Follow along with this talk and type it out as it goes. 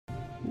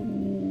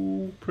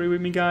Pray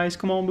with me, guys.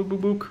 Come on, book, book,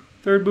 book.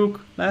 Third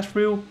book, last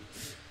reel.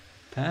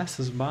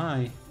 Pass us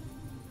by.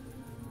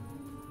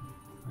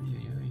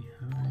 Alright.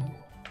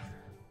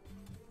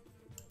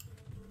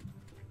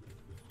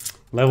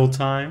 Level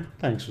time.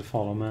 Thanks for the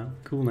follow, man.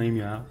 Cool name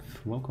you have.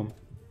 Welcome.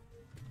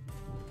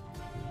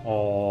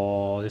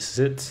 Oh, this is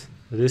it.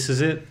 This is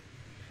it.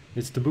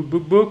 It's the book,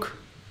 book, book.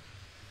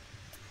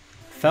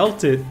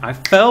 Felt it. I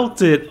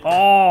felt it.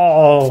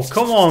 Oh,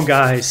 come on,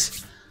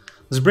 guys.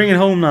 Let's bring it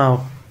home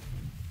now.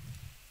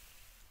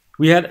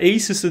 We had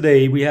aces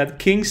today. We had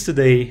kings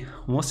today.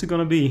 What's it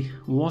gonna be?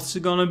 What's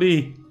it gonna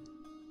be?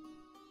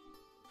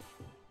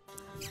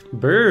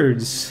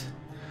 Birds.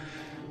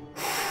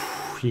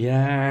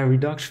 Yeah,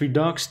 redux,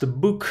 redux, the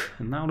book.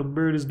 And now the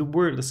bird is the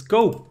word. Let's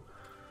go.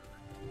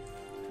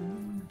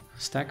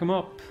 Stack them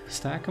up.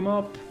 Stack them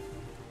up.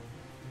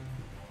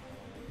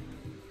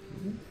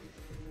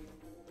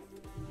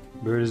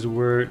 Bird is the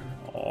word.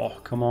 Oh,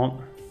 come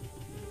on.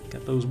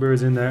 Get those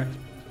birds in there.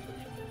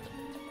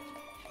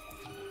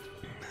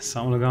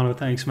 San Logano,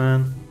 thanks,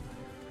 man.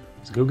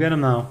 Let's go get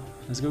him now.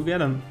 Let's go get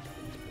him.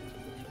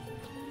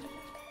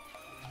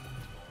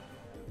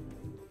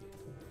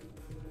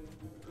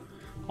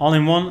 All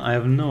in one? I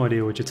have no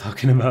idea what you're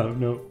talking about.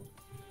 No.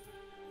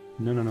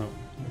 No, no, no.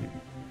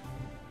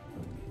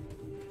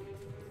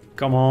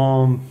 Come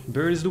on.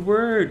 Bird is the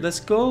word. Let's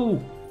go.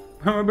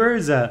 Where are my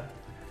birds at?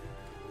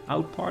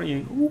 Out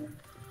partying. Ooh.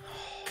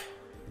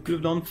 Could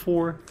have done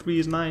 4. 3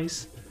 is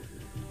nice.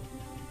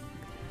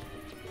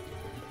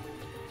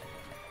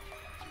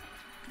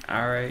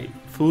 Alright.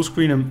 Full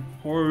screen him.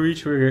 Or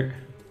retrigger.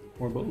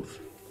 Or both.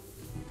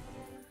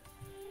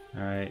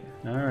 Alright.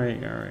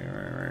 Alright. Alright.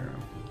 Alright.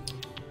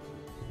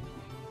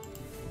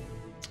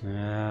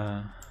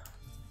 Yeah.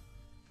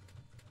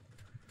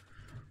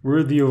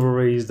 Worthy of a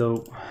raise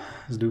though.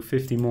 Let's do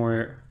 50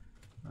 more.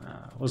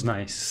 Was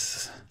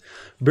nice.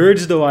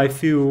 Birds though, I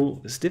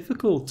feel it's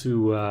difficult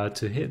to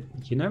hit.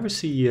 You never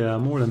see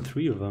more than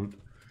 3 of them.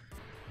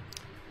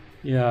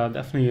 Yeah,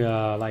 definitely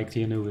like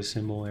the Anubis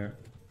symbol here.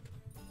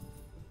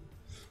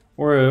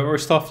 Or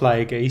stuff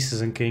like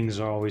aces and kings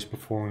are always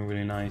performing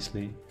really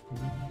nicely.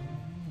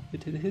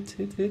 Hit, hit, hit,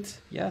 hit,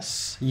 hit.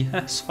 Yes,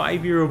 yes,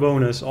 €5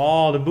 bonus.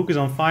 Oh, the book is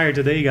on fire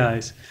today,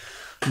 guys.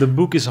 The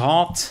book is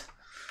hot.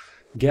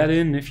 Get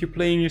in. If you're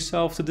playing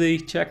yourself today,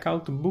 check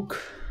out the book.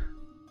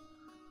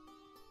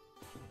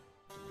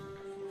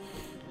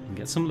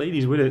 Get some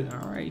ladies with it.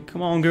 Alright,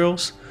 come on,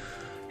 girls.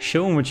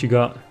 Show them what you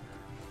got.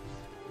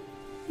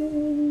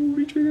 Ooh,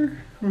 retrigger.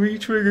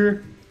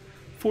 Retrigger.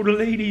 For the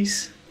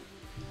ladies.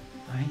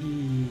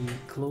 Aye,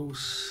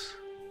 close.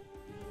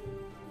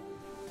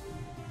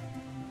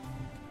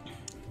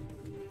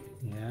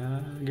 Yeah,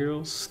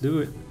 girls, do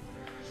it.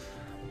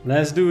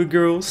 Let's do it,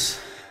 girls.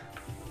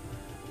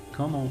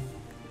 Come on.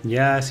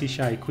 Yeah, I see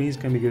shy. Queens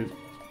can be good.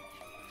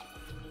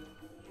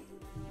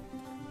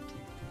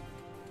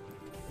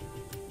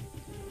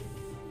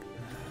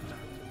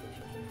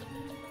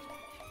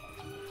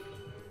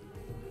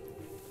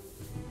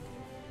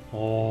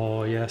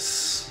 Oh,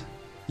 yes.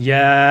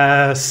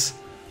 Yes.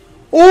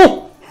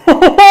 Oh!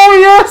 Oh,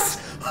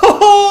 yes!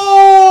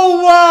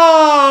 Oh,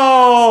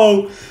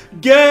 wow!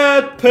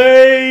 Get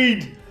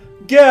paid!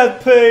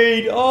 Get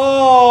paid!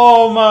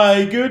 Oh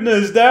my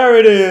goodness, there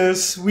it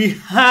is. We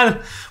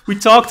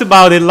talked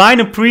about it.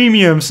 Line of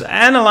premiums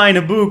and a line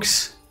of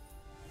books.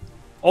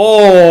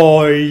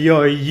 Oh,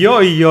 yo, yo,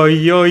 yo,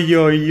 yo,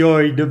 yo,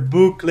 yo. The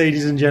book,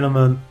 ladies and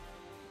gentlemen.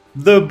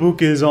 The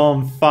book is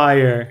on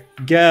fire.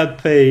 Get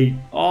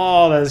paid.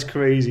 Oh, that's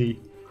crazy.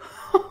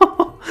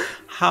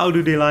 How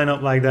do they line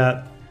up like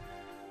that?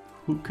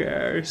 Who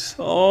cares?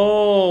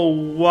 Oh,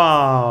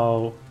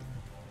 wow.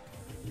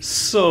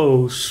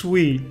 So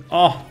sweet.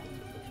 Oh.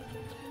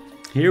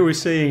 Here we're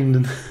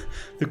saying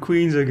the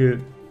queens are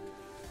good.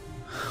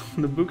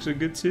 The books are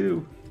good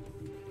too.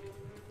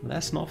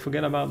 Let's not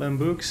forget about them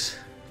books.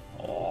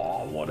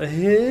 Oh, what a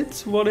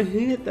hit. What a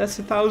hit. That's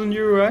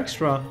 €1,000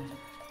 extra.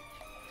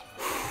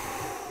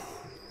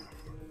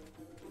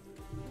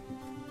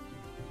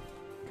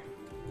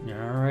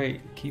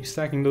 Alright, keep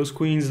stacking those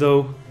queens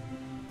though.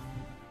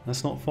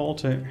 Let's not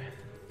falter.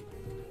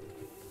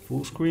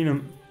 Full screen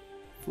them.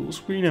 Full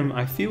screen them.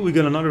 I feel we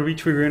got another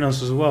retrigger in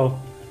us as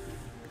well.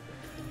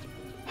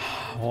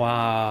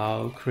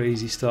 Wow,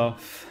 crazy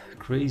stuff.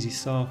 Crazy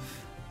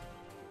stuff.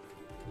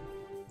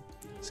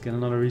 Let's get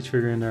another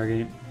retrigger in there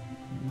game.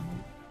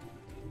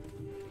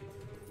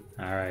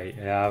 Alright,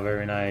 yeah,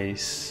 very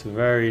nice.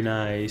 Very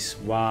nice.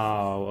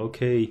 Wow,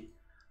 okay.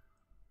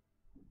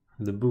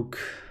 The book.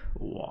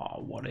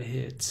 Wow, what a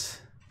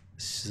hit.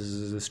 This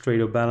is a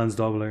straight up balance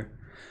doubler.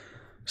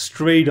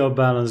 Straight up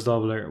balance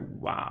doubler.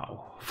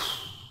 Wow.